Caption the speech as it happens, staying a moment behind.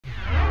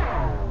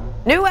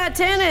New at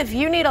 10, if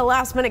you need a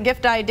last-minute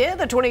gift idea,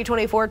 the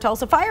 2024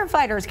 Tulsa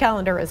Firefighters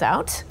Calendar is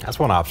out. That's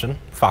one option.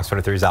 Fox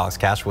 23's Alex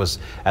Cash was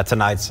at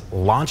tonight's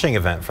launching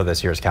event for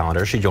this year's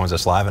calendar. She joins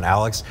us live. And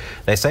Alex,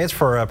 they say it's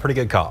for a pretty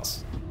good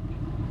cause.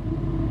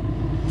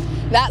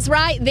 That's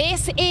right,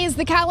 this is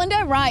the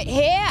calendar right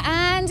here,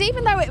 and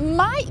even though it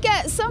might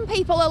get some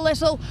people a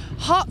little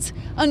hot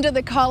under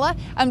the collar,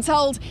 I'm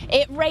told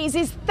it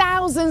raises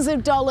thousands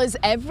of dollars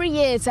every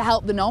year to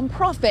help the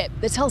non-profit,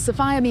 the Tulsa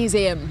Fire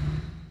Museum.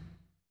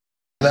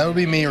 That would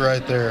be me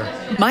right there.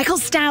 Michael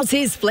Stout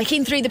is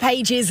flicking through the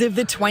pages of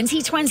the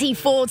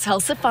 2024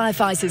 Tulsa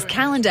Firefighters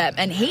Calendar,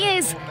 and he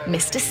is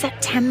Mr.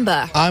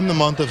 September. I'm the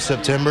month of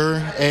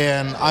September,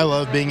 and I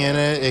love being in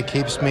it. It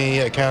keeps me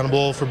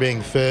accountable for being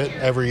fit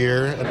every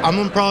year. I'm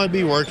going to probably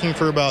be working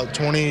for about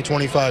 20,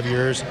 25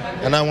 years,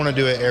 and I want to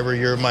do it every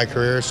year of my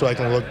career so I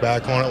can look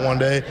back on it one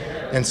day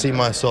and see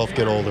myself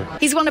get older.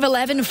 He's one of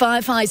 11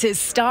 firefighters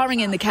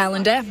starring in the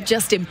calendar.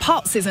 Justin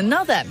Potts is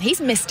another.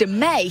 He's Mr.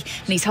 May,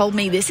 and he told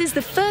me this is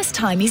the first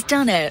time he's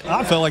done it.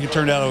 I felt like it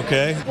turned out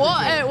okay.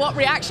 What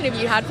reaction have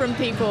you had from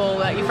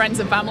people, your friends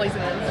and families?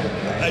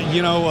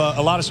 A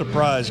lot of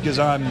surprise, because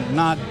I'm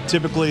not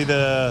typically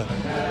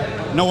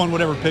no one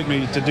would ever pick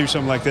me to do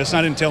something like this.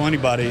 I didn't tell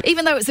anybody.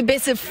 Even though it's a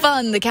bit of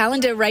fun, the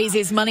calendar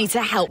raises money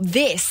to help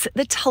the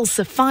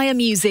Tulsa Fire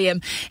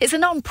Museum. It's a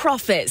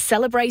non-profit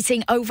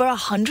celebrating over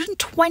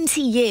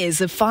 120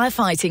 years of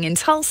firefighting in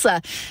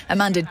Tulsa.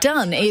 Amanda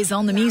Dunn is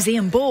on the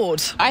museum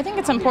board. I think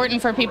it's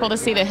important for people to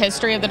see the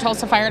history of the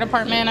Tulsa Fire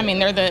Department. I mean,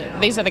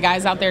 these are the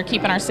guys out there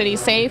keeping our city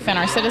safe and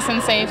our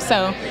citizens safe.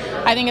 So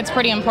I think it's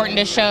pretty important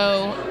to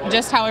show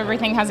just how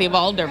everything has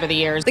evolved over the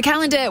years. The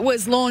calendar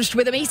was launched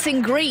with a meet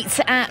and greet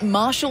at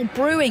Marshall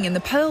Brewing in the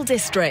Pearl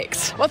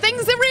District. Well,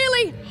 things are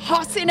really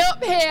hotting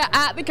up here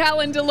at the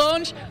calendar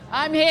launch.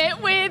 I'm here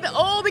with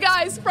all the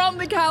guys from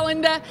the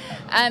calendar,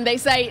 and they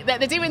say that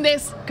they're doing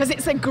this because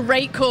it's a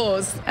great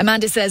cause.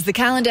 Amanda says the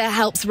calendar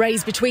helps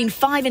raise between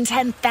 $5,000 and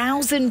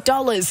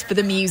 $10,000 for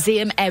the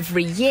museum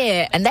every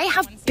year, and they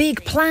have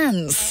big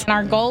plans.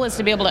 Our goal is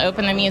to be able to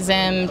open the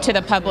museum to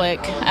the public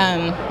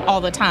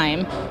all the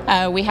time.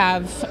 We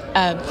have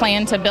a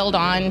plan to build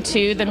on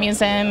to the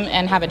museum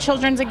and have a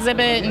children's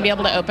exhibit and be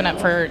able to open up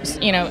for,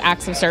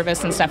 acts of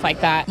service and stuff like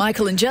that.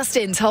 Michael and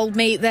Justin told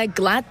me they're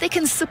glad they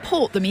can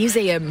support the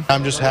museum.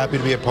 I'm just happy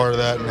to be a part of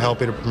that and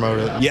helping to promote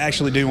it. You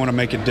actually do want to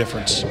make a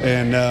difference,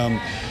 and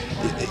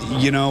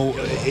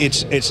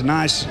it's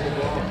nice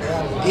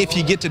if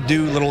you get to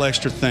do little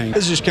extra things.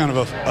 It's just kind of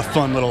a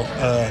fun little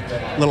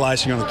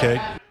icing on the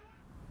cake.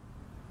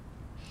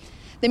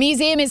 The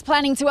museum is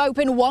planning to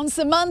open once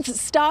a month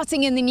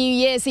starting in the new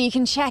year, so you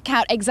can check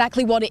out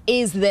exactly what it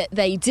is that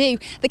they do.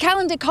 The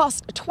calendar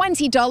costs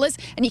 $20,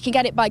 and you can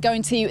get it by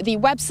going to the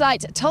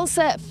website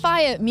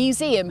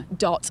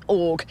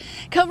tulsafiremuseum.org.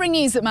 Covering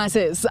news that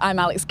matters, I'm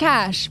Alex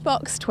Cash,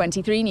 Fox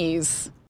 23 News.